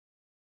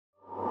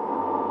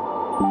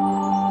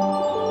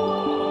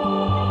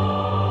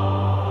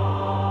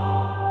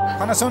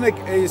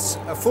Panasonic is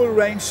a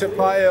full-range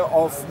supplier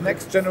of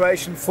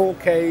next-generation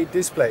 4K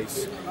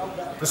displays.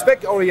 The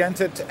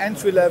spec-oriented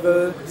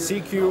entry-level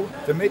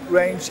CQ, the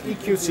mid-range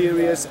EQ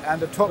series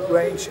and the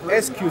top-range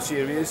SQ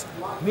series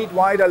meet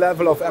wider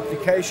level of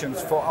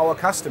applications for our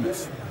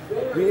customers.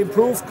 We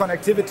improve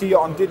connectivity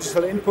on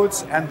digital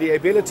inputs and the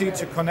ability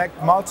to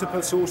connect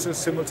multiple sources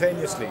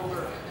simultaneously.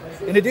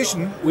 In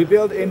addition, we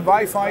build in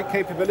Wi-Fi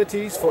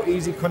capabilities for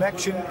easy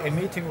connection in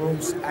meeting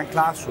rooms and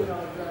classrooms.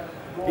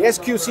 The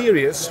SQ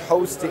series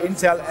hosts the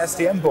Intel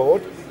STM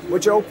board,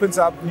 which opens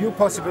up new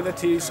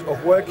possibilities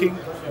of working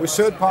with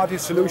third-party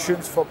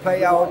solutions for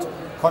playout,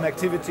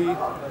 connectivity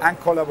and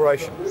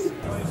collaboration.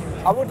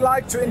 I would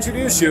like to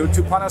introduce you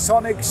to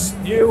Panasonic's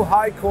new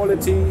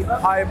high-quality,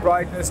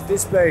 high-brightness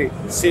display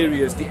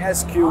series, the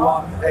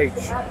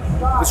SQ1H.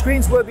 The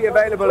screens will be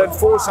available in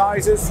 4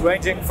 sizes,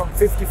 ranging from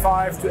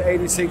 55 to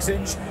 86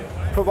 inch,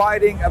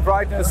 providing a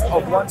brightness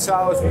of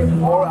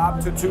 1000 or up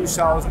to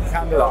 2000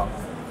 candela,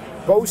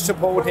 both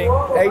supporting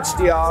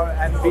HDR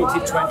and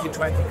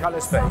BT2020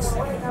 color space.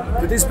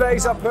 The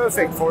displays are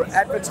perfect for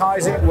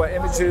advertising where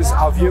images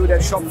are viewed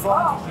at shop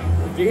front.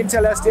 The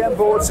Intel STM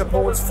board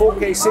supports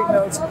 4K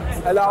signals,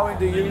 allowing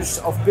the use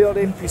of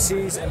built-in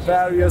PCs and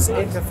various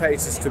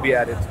interfaces to be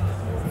added.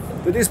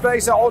 The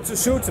displays are also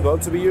suitable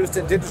to be used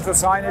in digital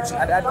signage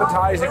and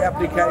advertising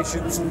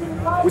applications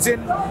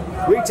within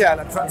retail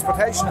and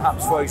transportation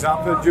hubs, for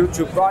example, due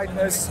to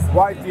brightness,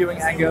 wide viewing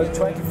angle,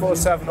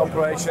 24/7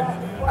 operation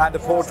and a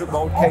portrait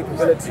mode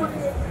capability.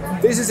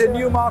 This is a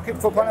new market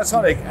for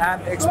Panasonic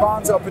and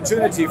expands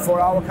opportunity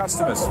for our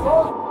customers.